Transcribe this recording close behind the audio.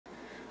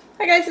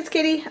Hi guys, it's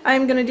Katie.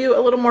 I'm going to do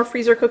a little more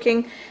freezer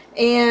cooking,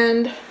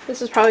 and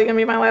this is probably going to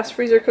be my last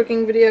freezer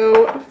cooking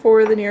video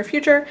for the near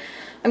future.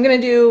 I'm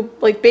going to do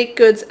like baked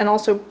goods and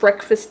also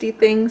breakfasty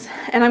things,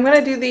 and I'm going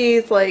to do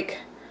these like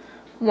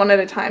one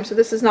at a time. So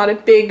this is not a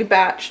big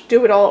batch,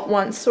 do it all at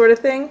once sort of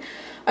thing.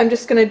 I'm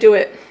just going to do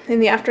it in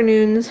the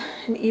afternoons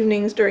and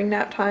evenings during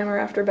nap time or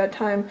after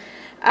bedtime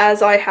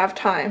as I have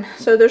time.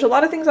 So there's a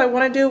lot of things I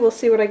want to do. We'll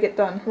see what I get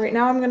done. Right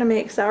now I'm going to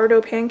make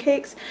sourdough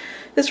pancakes.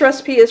 This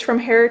recipe is from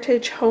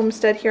Heritage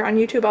Homestead here on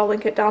YouTube. I'll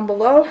link it down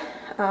below.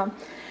 I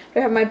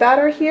have my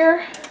batter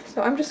here,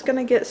 so I'm just going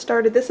to get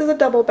started. This is a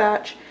double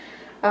batch.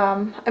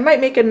 I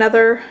might make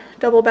another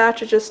double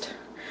batch. It just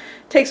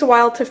takes a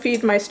while to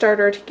feed my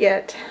starter to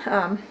get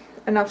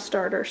enough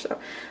starter, so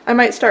I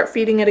might start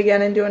feeding it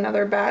again and do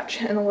another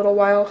batch in a little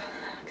while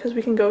because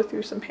we can go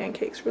through some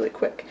pancakes really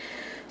quick.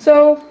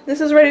 So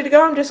this is ready to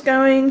go. I'm just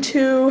going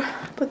to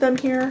put them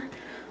here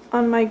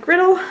on my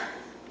griddle,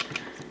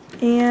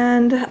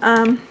 and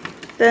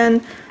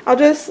then I'll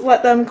just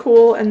let them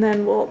cool and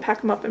then we'll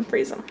pack them up and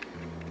freeze them.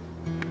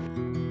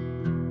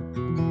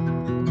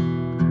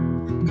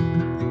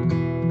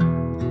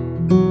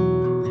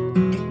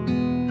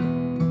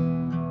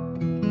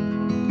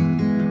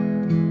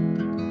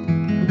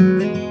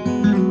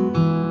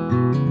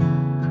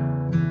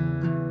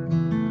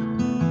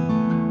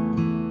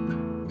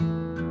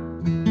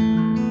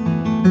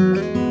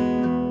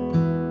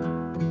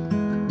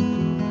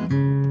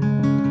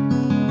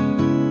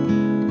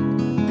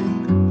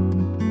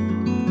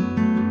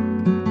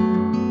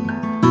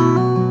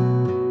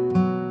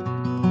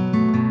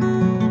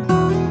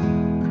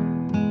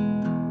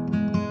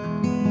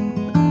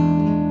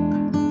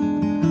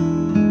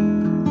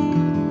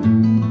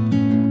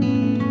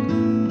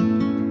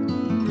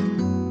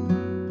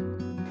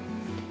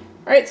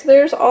 Alright, so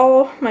there's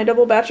all my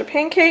double batch of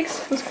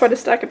pancakes. It's quite a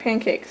stack of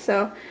pancakes,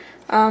 so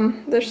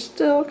they're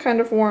still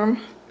kind of warm.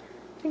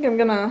 I think I'm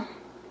gonna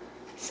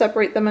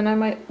separate them and I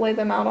might lay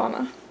them out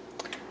on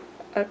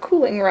a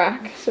cooling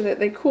rack so that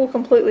they cool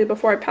completely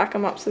before I pack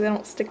them up so they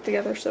don't stick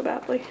together so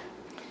badly.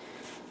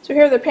 So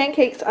here are the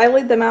pancakes. I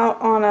laid them out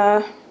on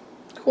a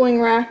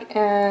cooling rack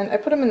and I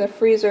put them in the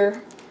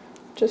freezer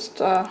just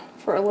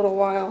for a little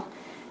while.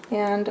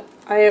 And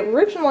I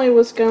originally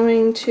was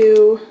going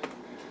to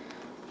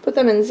put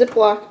them in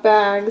Ziploc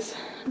bags,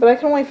 but I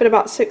can only fit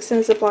about 6 in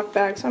a Ziploc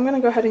bag, so I'm going to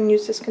go ahead and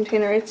use this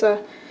container. It's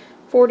a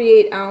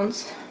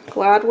 48-ounce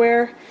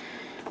Gladware,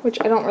 which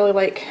I don't really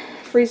like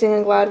freezing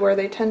in Gladware.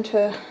 They tend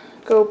to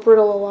go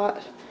brittle a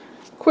lot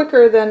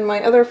quicker than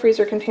my other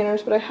freezer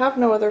containers, but I have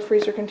no other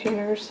freezer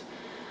containers.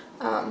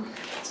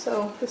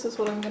 So this is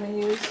what I'm going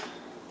to use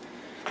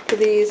for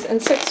these, and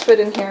 6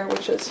 fit in here,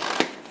 which is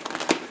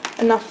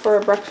enough for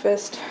a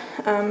breakfast.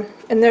 And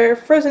they're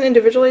frozen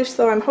individually,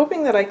 so I'm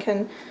hoping that I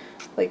can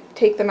like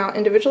take them out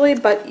individually,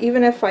 but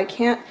even if I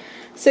can't,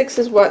 6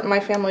 is what my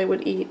family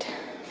would eat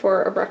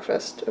for a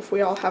breakfast if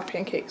we all have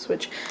pancakes,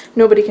 which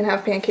nobody can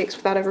have pancakes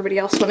without everybody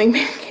else wanting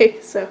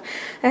pancakes. So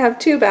I have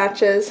 2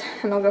 batches,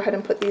 and I'll go ahead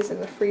and put these in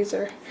the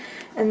freezer.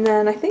 And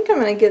then I think I'm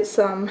going to get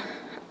some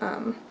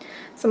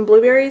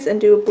blueberries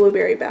and do a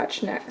blueberry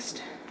batch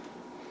next.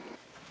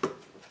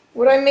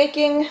 What I'm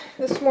making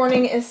this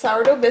morning is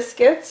sourdough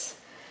biscuits.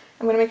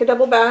 I'm going to make a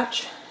double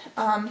batch.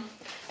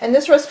 And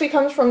this recipe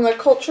comes from the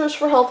Cultures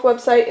for Health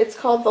website. It's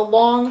called the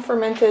Long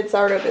Fermented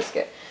Sourdough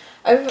Biscuit.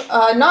 I've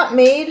not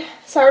made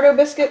sourdough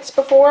biscuits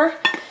before.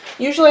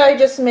 Usually I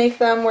just make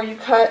them where you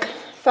cut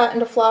fat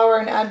into flour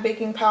and add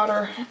baking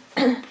powder.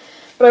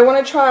 But I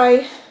want to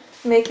try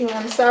making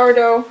them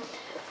sourdough.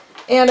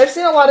 And I've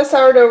seen a lot of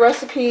sourdough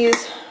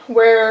recipes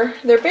where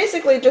they're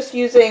basically just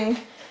using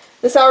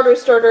the sourdough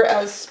starter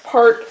as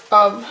part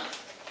of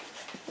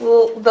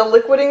the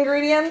liquid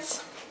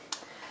ingredients,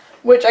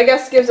 which I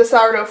guess gives a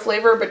sourdough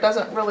flavor but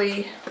doesn't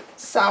really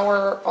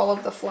sour all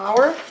of the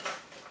flour.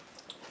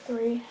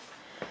 3.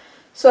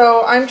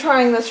 So I'm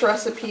trying this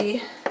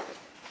recipe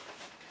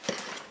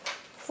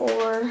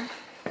for,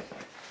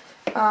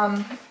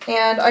 and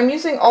I'm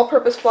using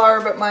all-purpose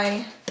flour, but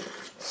my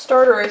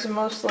starter is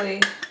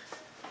mostly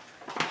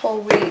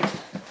whole wheat.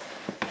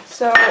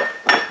 So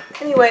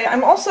anyway,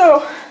 I'm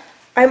also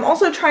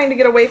trying to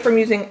get away from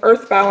using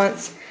Earth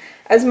Balance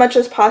as much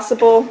as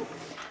possible.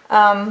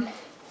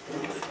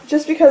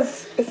 Just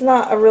because it's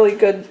not a really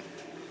good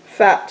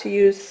fat to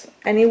use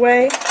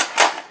anyway,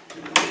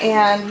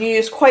 and you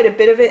use quite a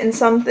bit of it in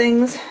some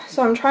things,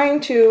 so I'm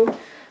trying to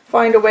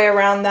find a way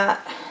around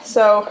that.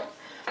 So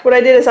what I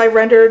did is I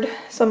rendered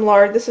some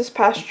lard. This is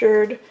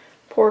pastured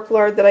pork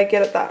lard that I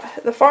get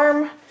at the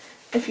farm,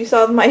 if you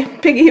saw my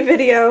piggy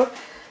video.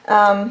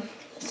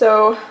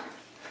 So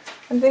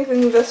I'm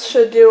thinking this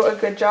should do a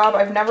good job.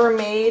 I've never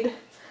made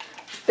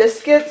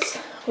biscuits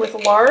with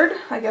lard.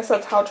 I guess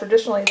that's how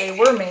traditionally they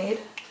were made.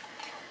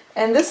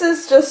 And this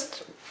is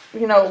just,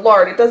 you know,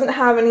 lard. It doesn't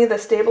have any of the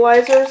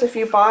stabilizers. If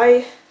you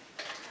buy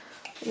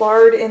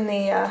lard in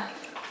the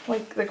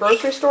like the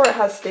grocery store, it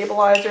has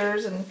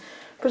stabilizers and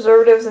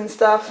preservatives and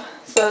stuff.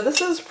 So this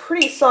is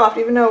pretty soft,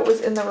 even though it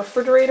was in the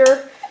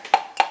refrigerator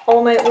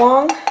all night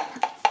long.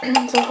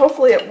 So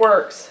hopefully it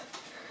works.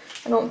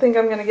 I don't think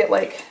I'm gonna get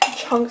like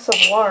chunks of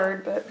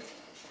lard, but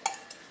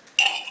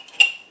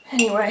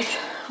anyway,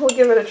 we'll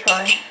give it a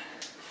try.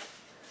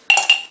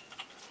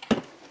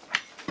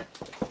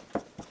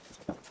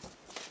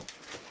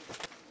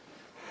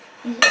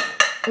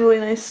 Really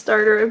nice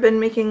starter. I've been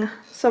making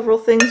several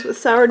things with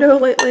sourdough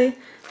lately,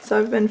 so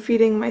I've been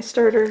feeding my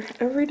starter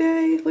every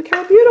day. Look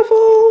how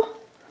beautiful!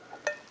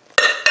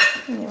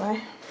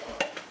 Anyway,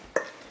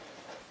 I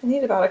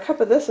need about a cup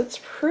of this. It's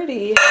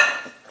pretty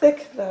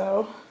thick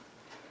though,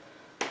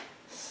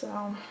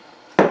 so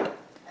I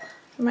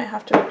might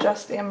have to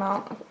adjust the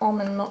amount of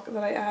almond milk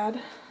that I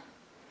add.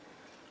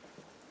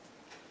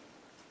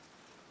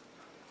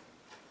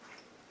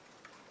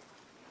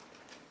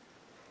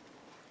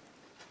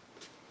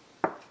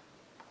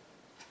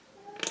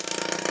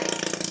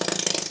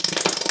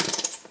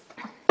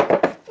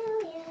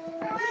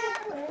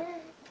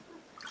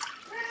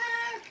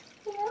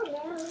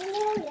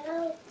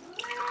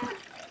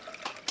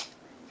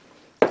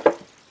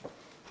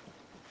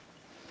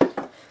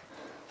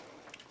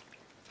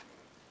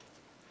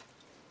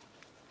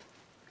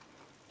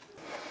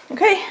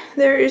 Okay,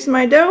 there is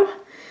my dough.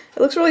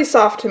 It looks really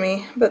soft to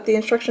me, but the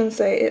instructions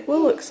say it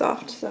will look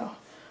soft, so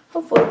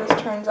hopefully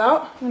this turns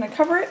out. I'm going to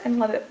cover it and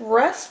let it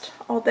rest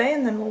all day,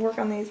 and then we'll work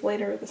on these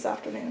later this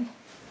afternoon.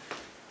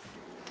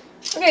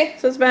 Okay,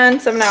 so it's been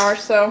 7 hours,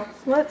 so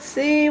let's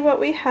see what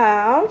we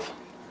have.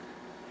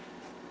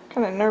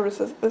 Kind of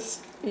nervous as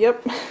this,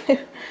 yep,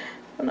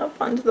 went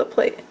up onto the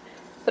plate.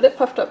 But it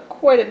puffed up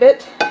quite a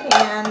bit,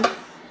 and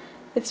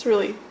it's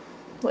really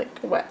like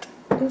wet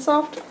and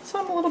soft, so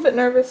I'm a little bit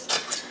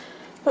nervous,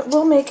 but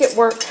we'll make it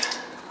work.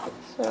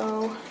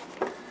 So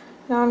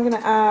now I'm going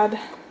to add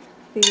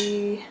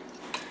the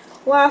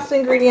last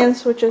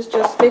ingredients, which is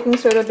just baking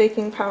soda,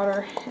 baking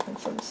powder, and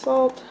some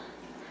salt.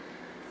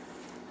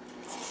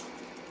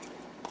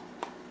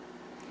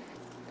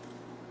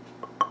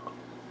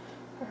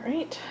 All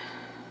right.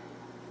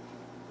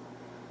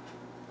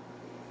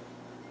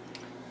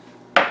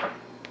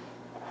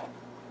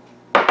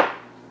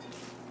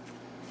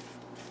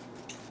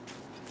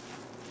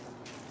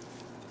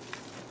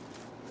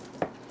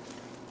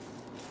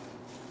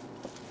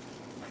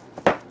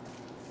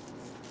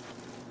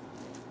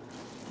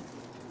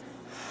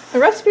 The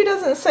recipe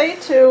doesn't say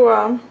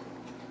to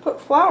put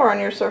flour on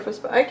your surface,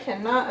 but I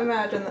cannot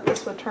imagine that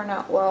this would turn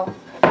out well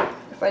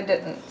if I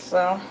didn't.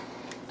 So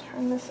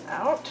turn this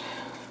out.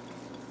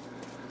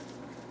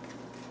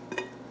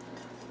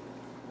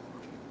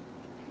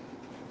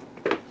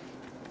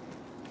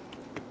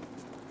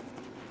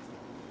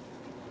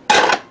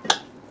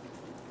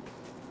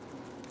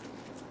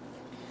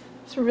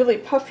 It's really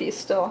puffy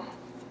still.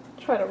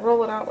 Try to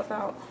roll it out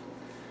without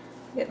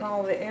getting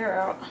all the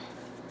air out.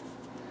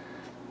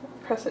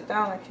 Press it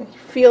down, I can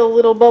feel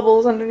little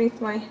bubbles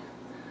underneath my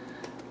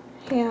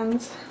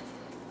hands.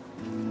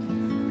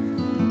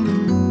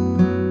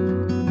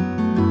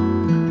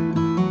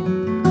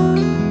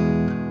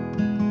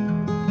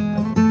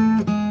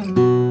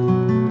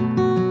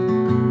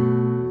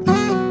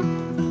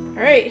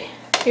 Alright,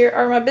 here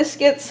are my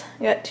biscuits.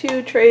 I got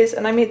 2 trays,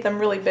 and I made them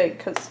really big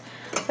because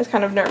I was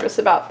kind of nervous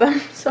about them,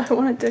 so I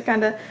wanted to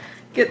kind of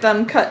get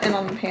them cut in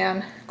on the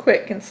pan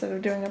quick instead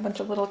of doing a bunch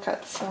of little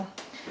cuts. So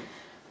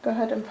go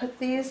ahead and put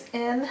these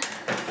in.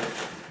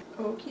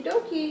 Okie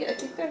dokie, I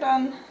think they're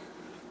done.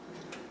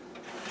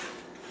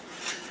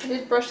 I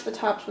did brush the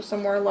tops with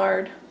some more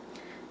lard.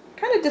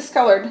 Kind of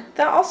discolored.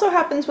 That also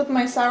happens with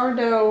my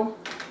sourdough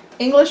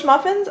English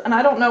muffins, and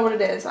I don't know what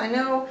it is. I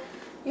know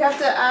you have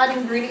to add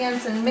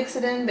ingredients and mix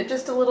it in, but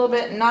just a little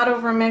bit, not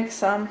over mix.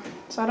 So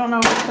I don't know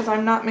if it's because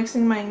I'm not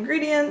mixing my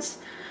ingredients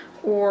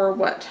or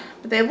what.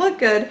 But they look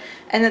good,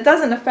 and it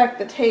doesn't affect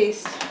the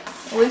taste,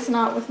 at least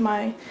not with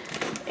my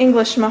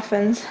English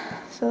muffins.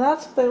 So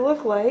that's what they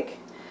look like.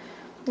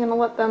 I'm going to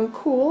let them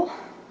cool,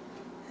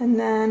 and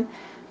then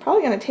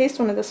probably going to taste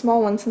one of the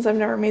small ones since I've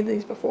never made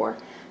these before,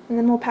 and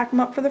then we'll pack them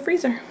up for the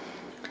freezer.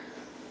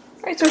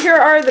 Alright, so here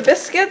are the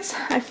biscuits.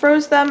 I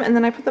froze them and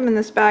then I put them in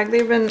this bag.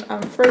 They've been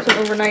frozen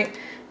overnight,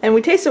 and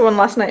we tasted one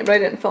last night, but I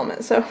didn't film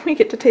it, so we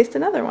get to taste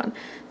another one.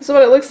 This is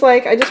what it looks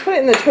like. I just put it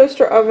in the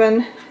toaster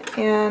oven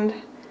and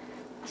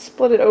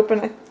split it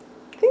open. I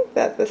think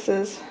that this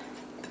is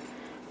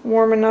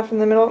warm enough in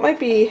the middle. It might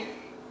be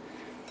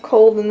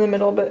cold in the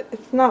middle, but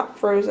it's not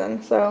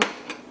frozen, so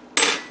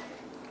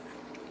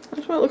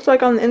that's what it looks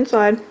like on the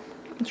inside.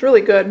 It's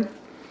really good.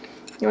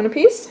 You want a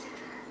piece?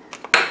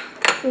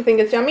 You think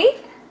it's yummy?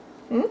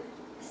 Hmm?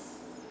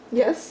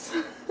 Yes.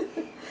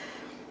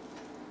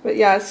 But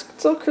yeah, it's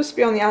still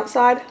crispy on the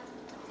outside.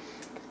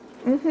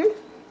 And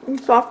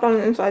soft on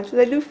the inside, so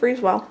they do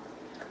freeze well.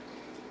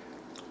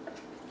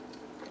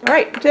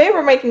 Alright, today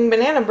we're making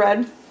banana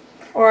bread,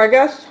 or I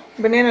guess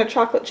banana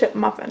chocolate chip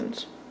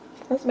muffins.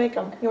 Let's make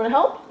them. You want to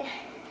help?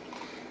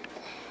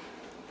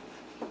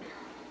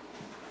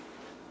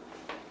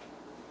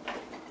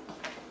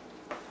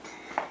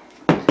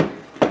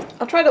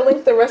 I'll try to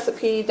link the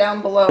recipe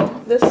down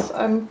below. This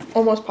I'm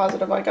almost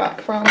positive I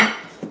got from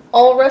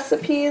All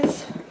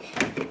Recipes.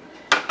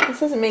 It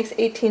says it makes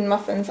 18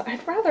 muffins.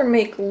 I'd rather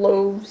make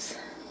loaves.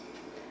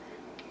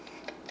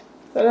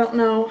 But I don't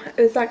know,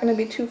 is that going to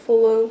be 2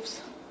 full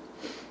loaves?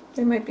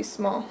 They might be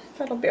small.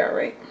 That'll be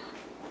alright.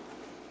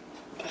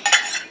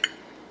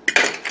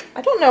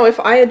 I don't know if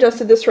I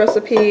adjusted this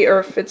recipe or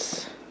if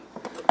it's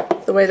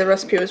the way the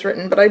recipe was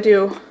written, but I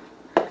do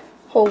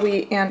whole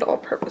wheat and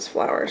all-purpose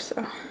flour,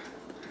 so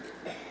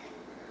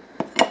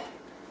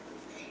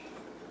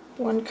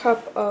 1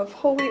 cup of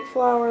whole wheat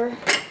flour,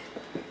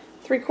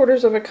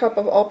 3/4 of a cup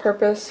of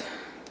all-purpose,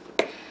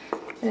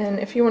 and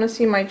if you want to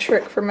see my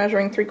trick for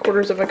measuring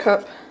 3/4 of a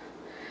cup,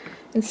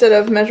 instead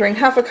of measuring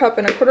half a cup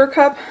and a 1/4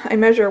 cup, I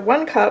measure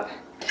 1 cup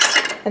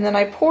and then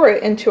I pour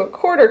it into a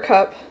 1/4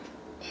 cup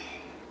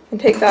and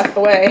take that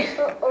away.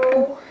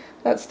 Uh-oh.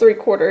 That's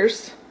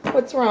 3/4.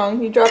 What's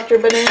wrong? You dropped your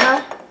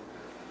banana?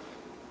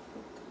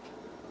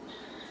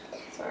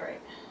 It's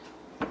alright.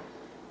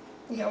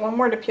 You got 1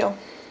 more to peel.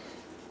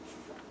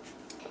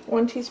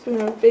 1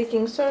 teaspoon of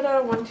baking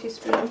soda, 1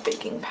 teaspoon of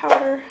baking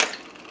powder.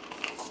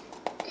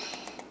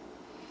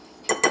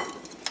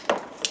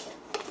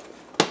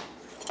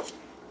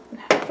 And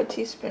 1/2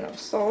 teaspoon of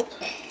salt.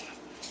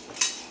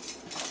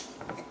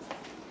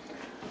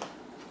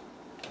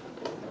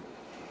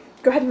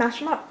 Go ahead and mash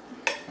them up.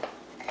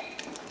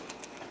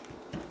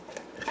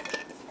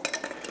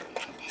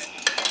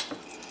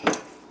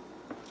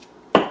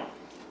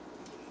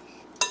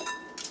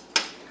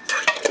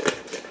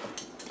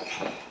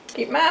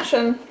 Keep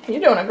mashing.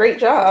 You're doing a great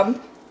job.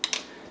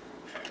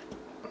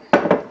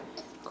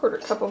 1/4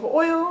 cup of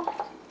oil.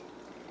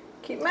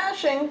 Keep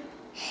mashing.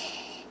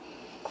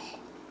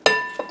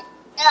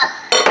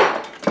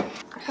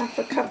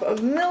 1/2 cup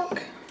of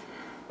milk.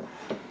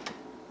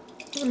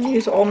 I'm going to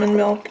use almond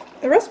milk.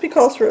 The recipe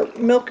calls for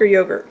milk or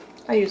yogurt.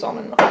 I use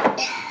almond milk.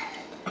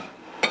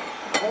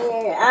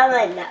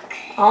 Almond milk.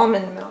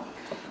 Almond milk.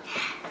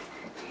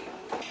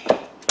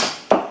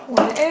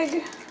 1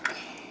 egg.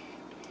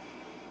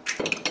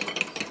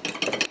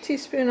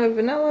 Teaspoon of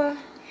vanilla.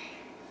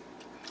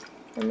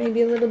 Or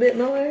maybe a little bit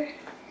more.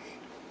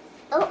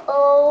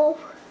 Uh-oh.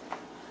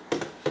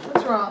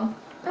 What's wrong?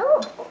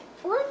 Oh,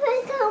 what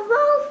is the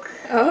milk?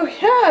 Oh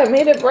yeah, it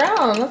made it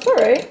brown. That's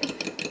alright.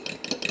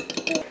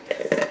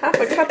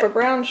 1/2 cup of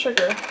brown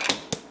sugar.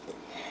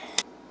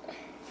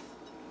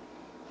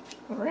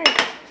 Alright.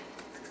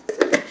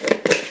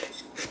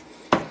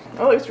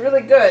 Oh, it looks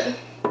really good.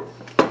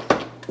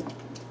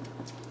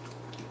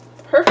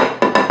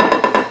 Perfect.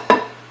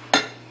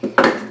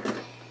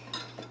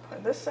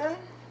 Put this in.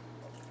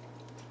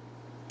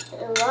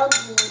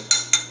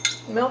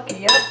 Lucky. Milky,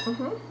 yep.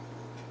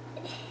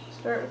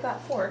 Start with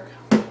that fork.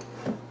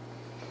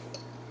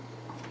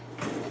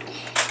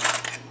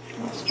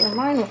 I'll stir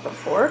mine with a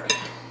fork.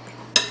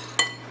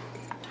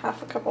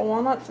 1/2 cup of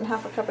walnuts and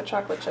 1/2 cup of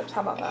chocolate chips.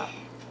 How about that?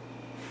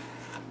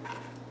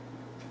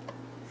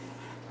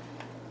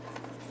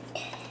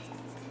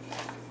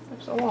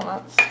 There's the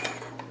walnuts.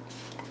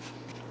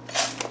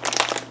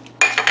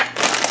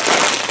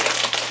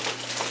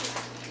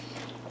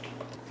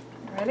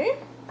 Ready?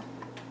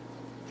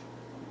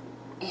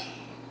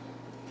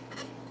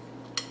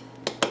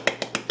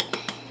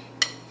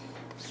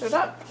 Stir it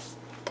up.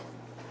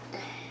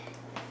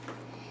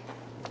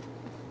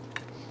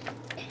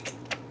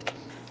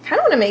 I kind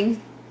of want to make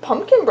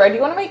pumpkin bread.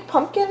 You want to make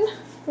pumpkin?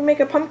 We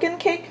make a pumpkin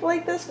cake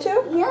like this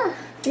too? Yeah.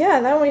 Yeah,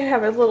 then we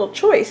have a little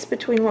choice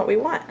between what we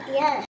want.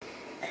 Yeah.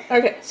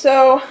 Okay,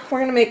 so we're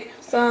going to make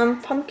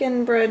some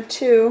pumpkin bread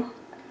too.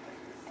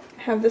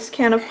 I have this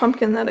can of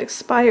pumpkin that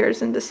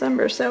expires in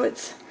December, so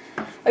it's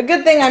a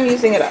good thing I'm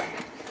using it up.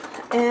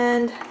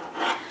 And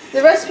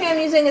the recipe I'm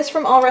using is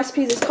from All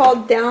Recipes. It's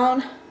called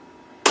Down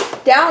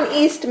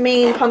East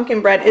Maine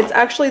Pumpkin Bread. It's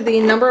actually the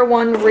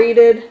 #1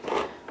 rated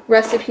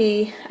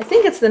recipe. I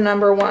think it's the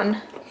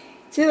 #1.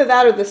 It's either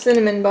that or the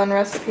cinnamon bun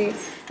recipe.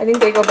 I think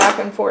they go back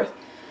and forth.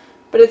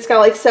 But it's got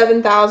like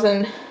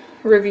 7,000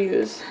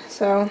 reviews.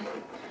 So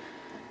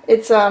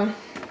it's got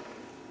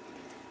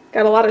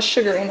a lot of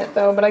sugar in it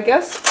though, but I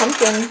guess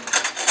pumpkin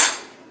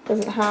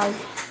doesn't have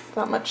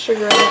that much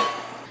sugar in it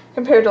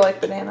compared to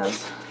like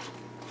bananas.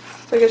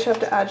 So I guess you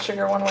have to add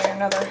sugar one way or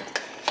another.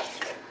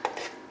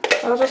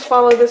 I'll just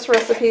follow this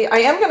recipe. I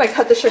am going to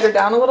cut the sugar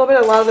down a little bit.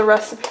 A lot of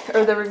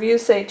the the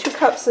reviews say 2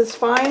 cups is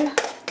fine.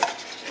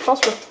 It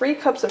calls for 3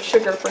 cups of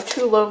sugar for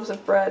 2 loaves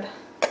of bread.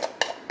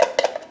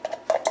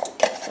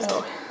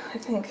 So I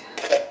think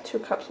 2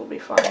 cups will be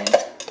fine.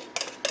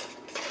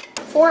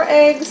 4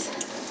 eggs,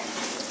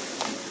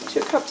 2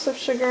 cups of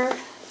sugar.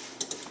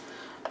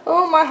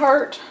 Oh, my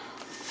heart.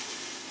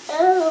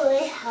 Oh,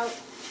 it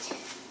helped.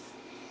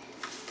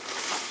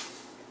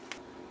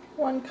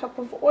 1 cup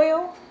of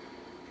oil.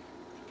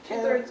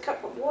 2/3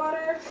 cup of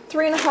water,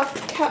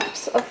 3½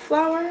 cups of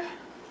flour,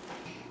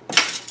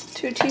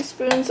 2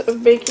 teaspoons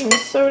of baking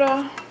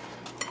soda,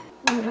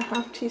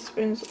 1½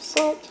 teaspoons of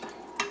salt,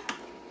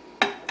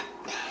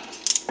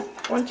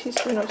 1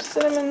 teaspoon of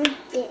cinnamon.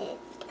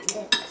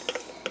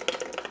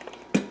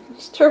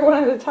 Stir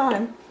one at a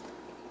time.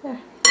 Yeah,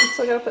 I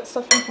still gotta put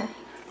stuff in here.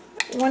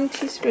 1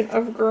 teaspoon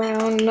of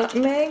ground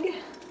nutmeg,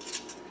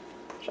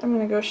 which I'm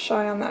gonna go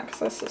shy on that because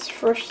this is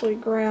freshly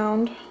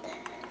ground.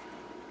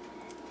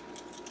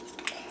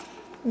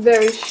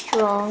 very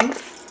strong.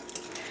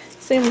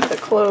 Same with the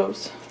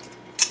cloves.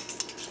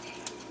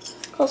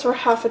 Calls for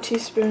half a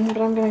teaspoon, but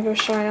I'm going to go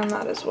shy on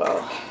that as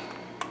well.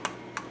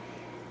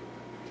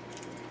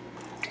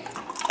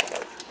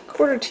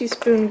 1/4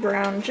 teaspoon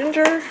ground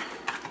ginger.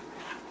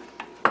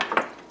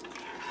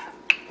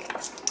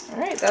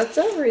 Alright, that's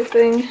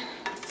everything.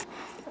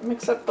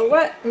 Mix up the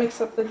wet, mix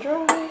up the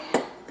dry.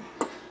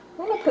 I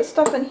want to put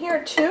stuff in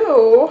here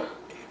too.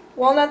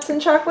 Walnuts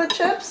and chocolate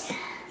chips.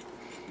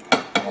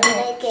 And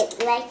make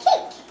it like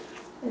cake.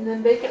 And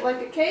then bake it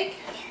like a cake.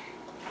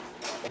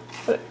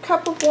 Put a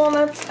cup of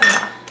walnuts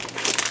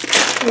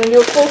and then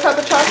do a full cup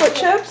of chocolate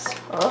chips.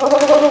 Oh.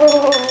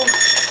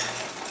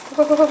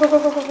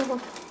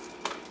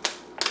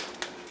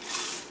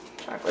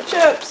 Chocolate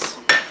chips.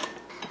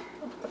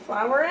 Put the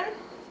flour in.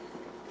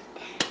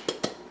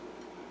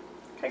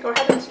 Okay, go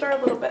ahead and stir a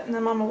little bit and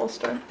then Mama will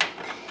stir.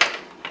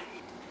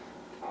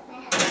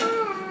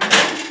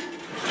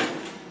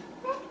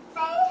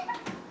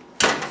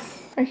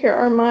 Right, here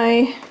are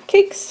my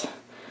cakes.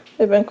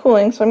 They've been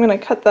cooling, so I'm going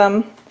to cut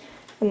them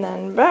and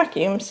then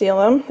vacuum seal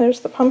them. There's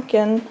the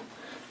pumpkin.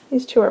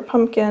 These two are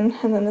pumpkin,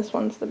 and then this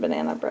one's the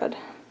banana bread.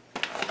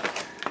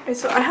 Okay,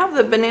 so I have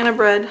the banana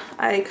bread.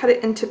 I cut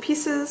it into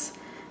pieces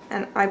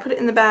and I put it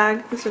in the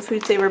bag. This is a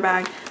Food Saver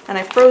bag, and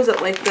I froze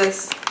it like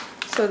this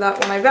so that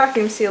when I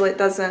vacuum seal it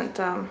doesn't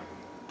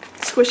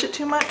squish it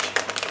too much.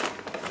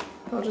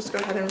 I'll just go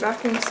ahead and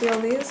vacuum seal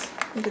these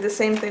and do the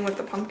same thing with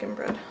the pumpkin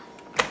bread.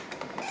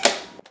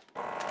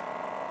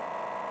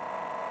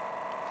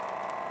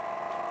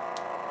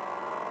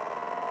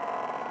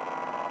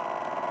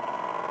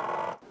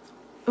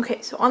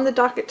 Okay, so on the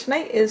docket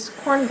tonight is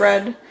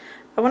cornbread.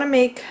 I want to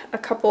make a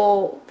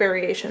couple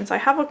variations. I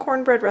have a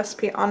cornbread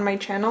recipe on my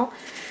channel,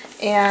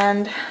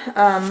 and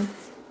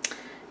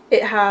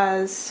it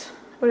has,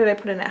 what did I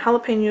put in it?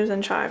 Jalapenos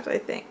and chives, I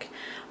think.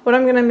 What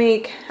I'm going to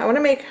make, I want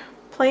to make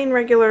plain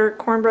regular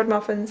cornbread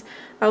muffins.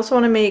 I also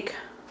want to make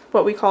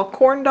what we call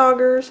corn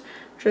doggers,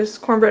 which is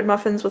cornbread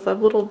muffins with a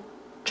little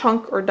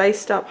chunk or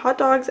diced up hot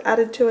dogs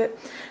added to it.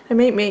 I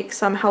may make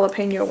some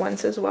jalapeno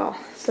ones as well.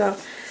 So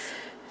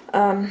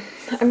I'm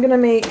gonna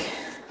make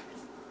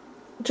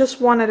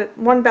just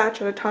one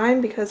batch at a time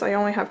because I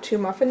only have 2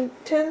 muffin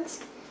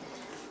tins.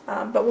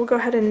 But we'll go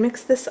ahead and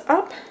mix this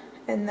up,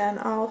 and then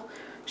I'll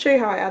show you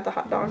how I add the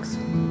hot dogs.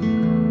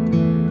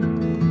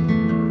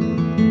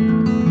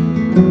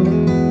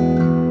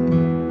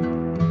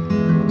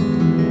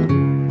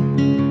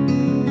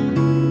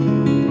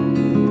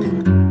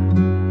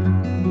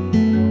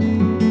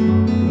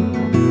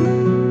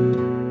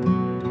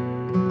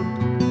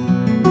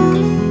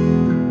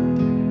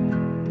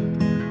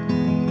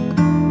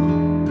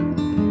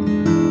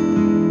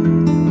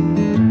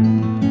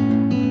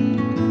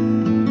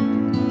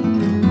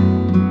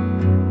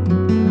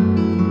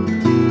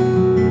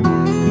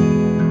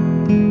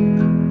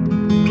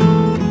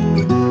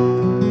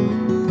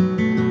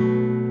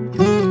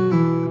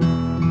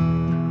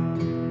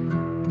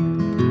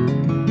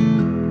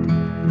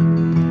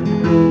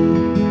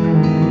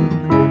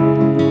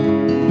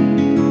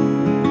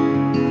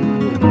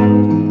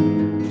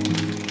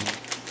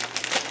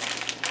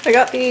 I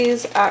got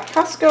these at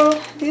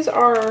Costco. These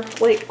are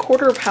like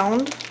 1/4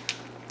 pound.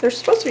 They're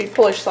supposed to be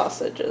Polish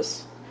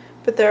sausages,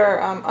 but they're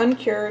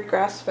uncured,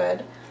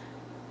 grass-fed,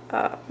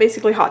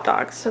 basically hot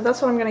dogs. So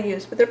that's what I'm going to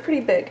use, but they're pretty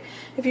big.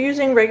 If you're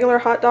using regular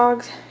hot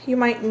dogs, you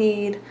might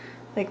need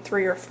like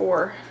 3 or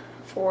 4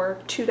 for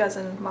 2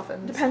 dozen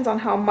muffins. Depends on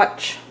how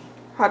much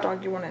hot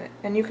dog you want in it.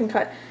 And you can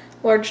cut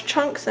large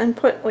chunks and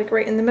put like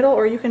right in the middle,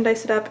 or you can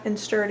dice it up and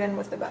stir it in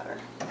with the batter.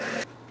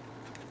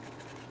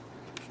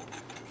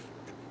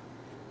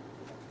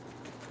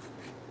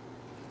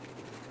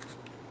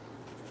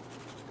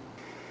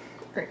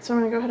 Alright, so I'm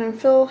going to go ahead and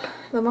fill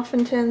the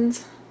muffin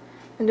tins,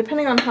 and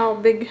depending on how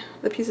big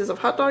the pieces of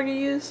hot dog you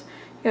use,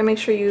 you gotta make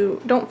sure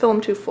you don't fill them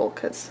too full,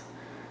 because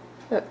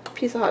that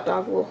piece of hot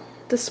dog will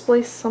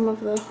displace some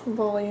of the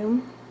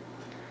volume.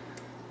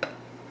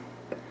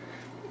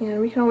 And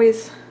we can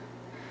always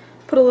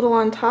put a little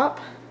on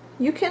top.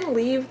 You can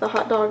leave the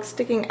hot dog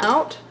sticking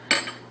out,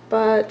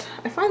 but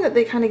I find that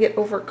they kind of get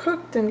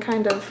overcooked and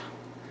kind of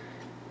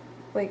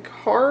like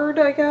hard,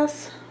 I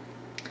guess.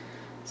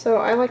 So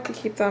I like to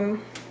keep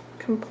them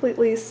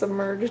completely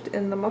submerged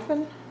in the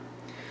muffin.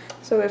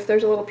 So if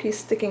there's a little piece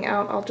sticking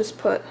out, I'll just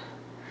put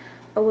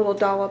a little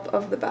dollop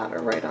of the batter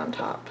right on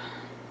top.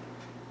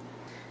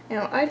 And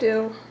what I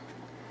do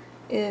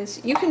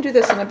is, you can do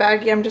this in a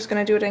baggie, I'm just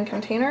going to do it in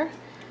container.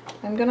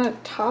 I'm going to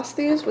toss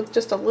these with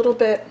just a little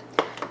bit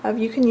of,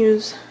 you can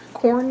use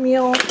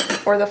cornmeal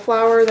or the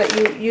flour that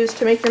you use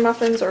to make your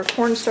muffins, or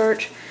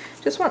cornstarch.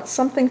 Just want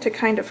something to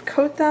kind of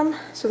coat them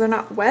so they're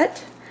not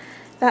wet.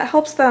 That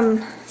helps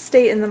them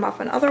stay in the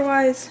muffin.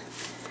 Otherwise,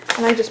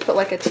 and I just put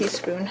like a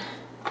teaspoon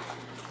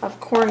of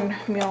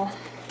cornmeal.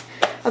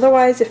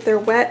 Otherwise, if they're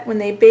wet, when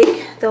they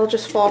bake, they'll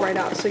just fall right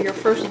out. So your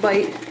first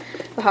bite,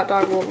 the hot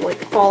dog will like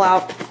fall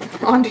out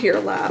onto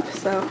your lap.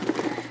 So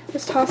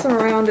just toss them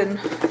around in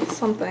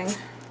something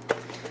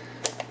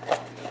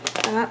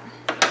like that.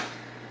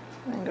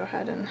 And go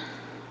ahead and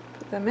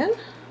put them in.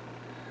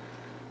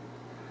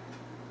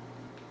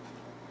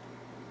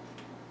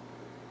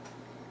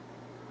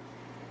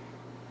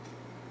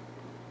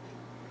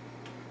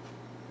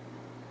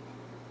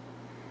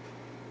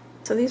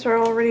 So these are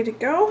all ready to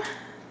go.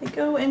 They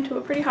go into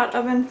a pretty hot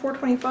oven,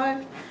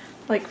 425,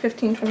 like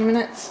 15-20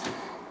 minutes.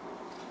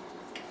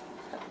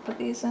 Put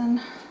these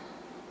in.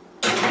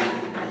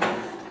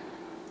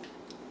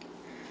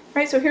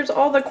 Alright, so here's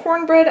all the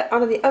cornbread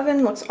out of the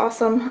oven. Looks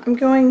awesome.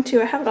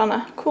 I have it on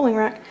a cooling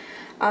rack.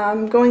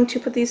 I'm going to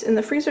put these in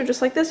the freezer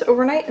just like this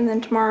overnight, and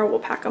then tomorrow we'll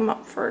pack them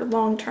up for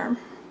long term.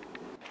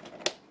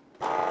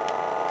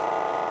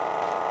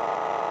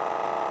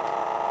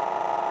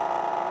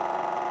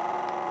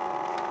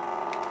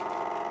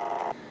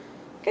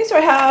 Okay, so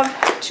I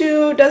have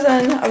 2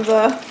 dozen of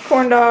the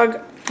corn dog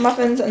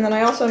muffins, and then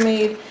I also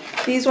made,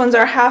 these ones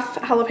are half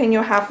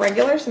jalapeno, half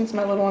regular, since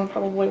my little one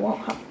probably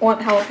won't want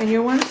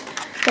jalapeno ones.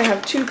 So I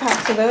have 2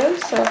 packs of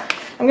those. So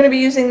I'm going to be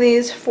using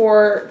these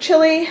for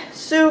chili,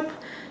 soup,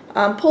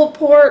 pulled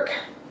pork,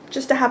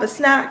 just to have a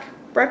snack,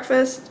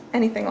 breakfast,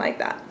 anything like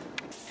that.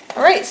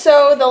 Alright,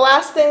 so the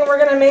last thing we're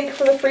going to make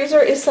for the freezer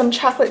is some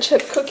chocolate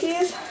chip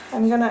cookies. I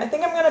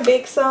think I'm going to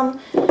bake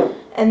some,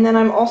 and then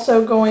I'm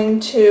also going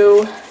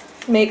to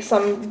make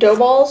some dough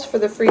balls for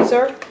the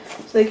freezer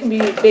so they can be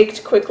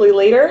baked quickly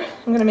later.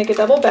 I'm going to make a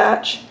double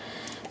batch,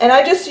 and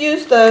I just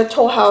use the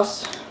Toll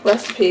House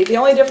recipe. The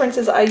only difference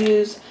is I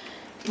use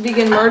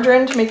vegan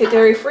margarine to make it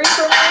dairy-free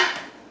for me,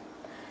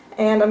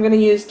 and I'm going to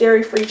use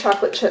dairy-free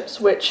chocolate chips,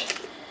 which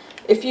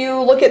if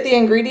you look at the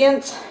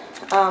ingredients,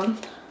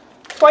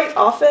 quite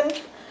often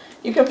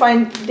you can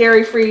find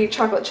dairy-free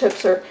chocolate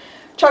chips or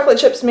chocolate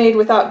chips made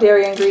without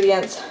dairy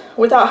ingredients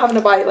without having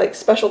to buy like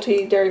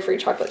specialty dairy-free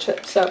chocolate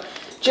chips. So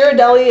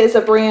Ghirardelli is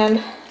a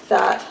brand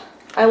that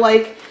I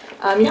like.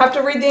 You have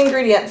to read the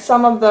ingredients.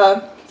 Some of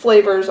the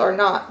flavors are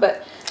not,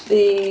 but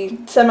the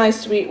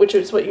semi-sweet, which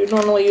is what you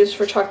normally use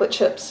for chocolate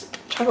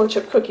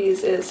chip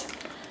cookies, is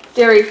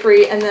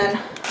dairy-free, and then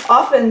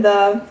often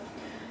the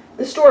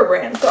store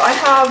brand. So I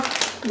have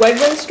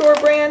Wegmans store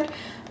brand.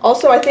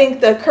 Also, I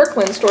think the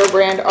Kirkland store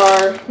brand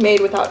are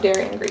made without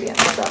dairy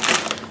ingredients. So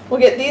we'll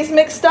get these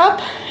mixed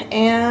up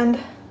and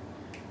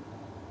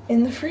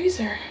in the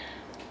freezer.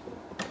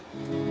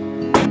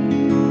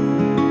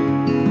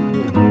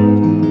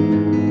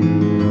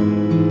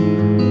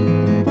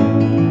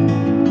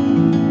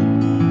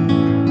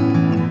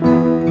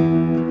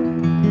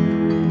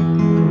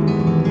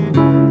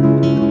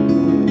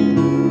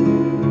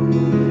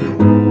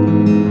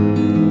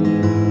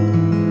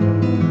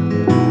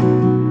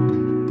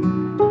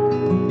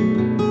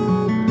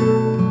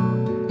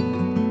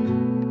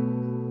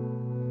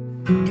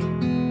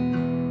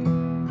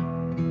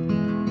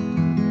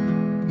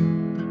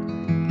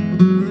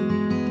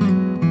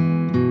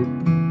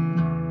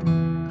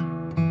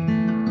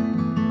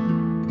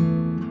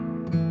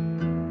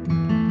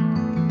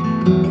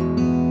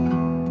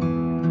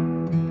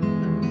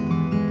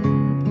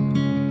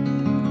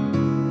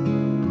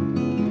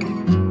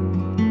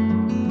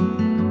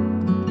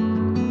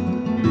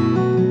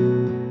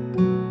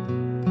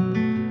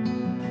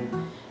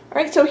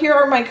 Alright, so here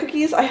are my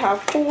cookies. I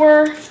have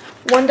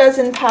 1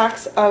 dozen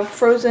packs of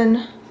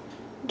frozen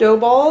dough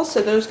balls,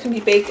 so those can be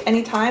baked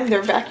anytime.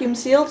 They're vacuum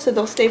sealed, so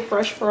they'll stay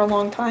fresh for a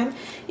long time.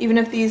 Even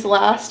if these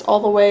last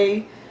all the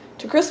way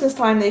to Christmas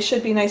time, they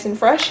should be nice and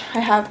fresh. I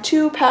have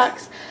 2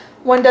 packs,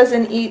 1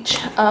 dozen each,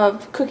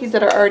 of cookies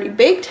that are already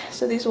baked,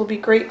 so these will be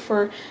great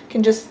for,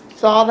 can just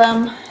thaw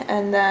them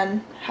and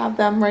then have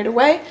them right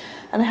away.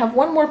 And I have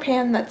 1 more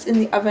pan that's in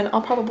the oven.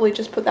 I'll probably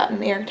just put that in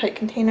an airtight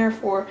container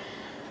for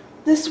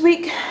this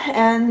week,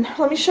 and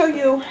let me show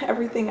you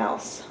everything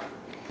else.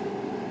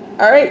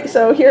 Alright,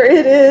 so here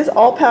it is,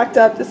 all packed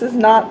up. This is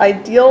not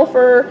ideal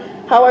for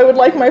how I would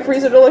like my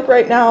freezer to look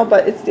right now,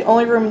 but it's the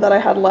only room that I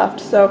had left.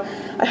 So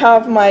I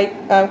have my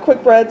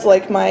quick breads,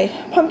 like my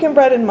pumpkin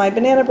bread and my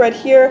banana bread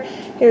here.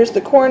 Here's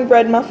the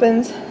cornbread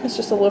muffins. It's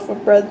just a loaf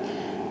of bread.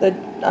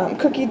 The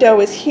cookie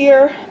dough is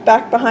here.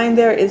 Back behind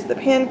there is the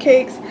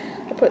pancakes.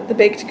 I put the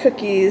baked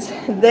cookies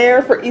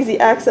there for easy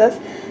access,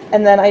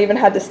 and then I even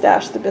had to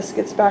stash the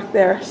biscuits back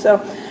there. So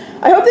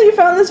I hope that you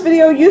found this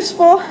video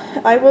useful.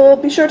 I will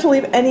be sure to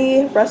leave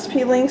any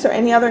recipe links or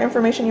any other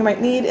information you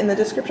might need in the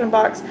description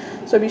box,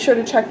 so be sure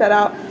to check that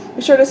out.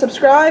 Be sure to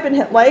subscribe and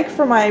hit like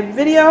for my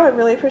video. I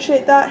really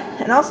appreciate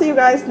that, and I'll see you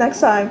guys next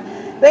time.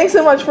 Thanks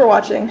so much for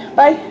watching.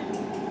 Bye!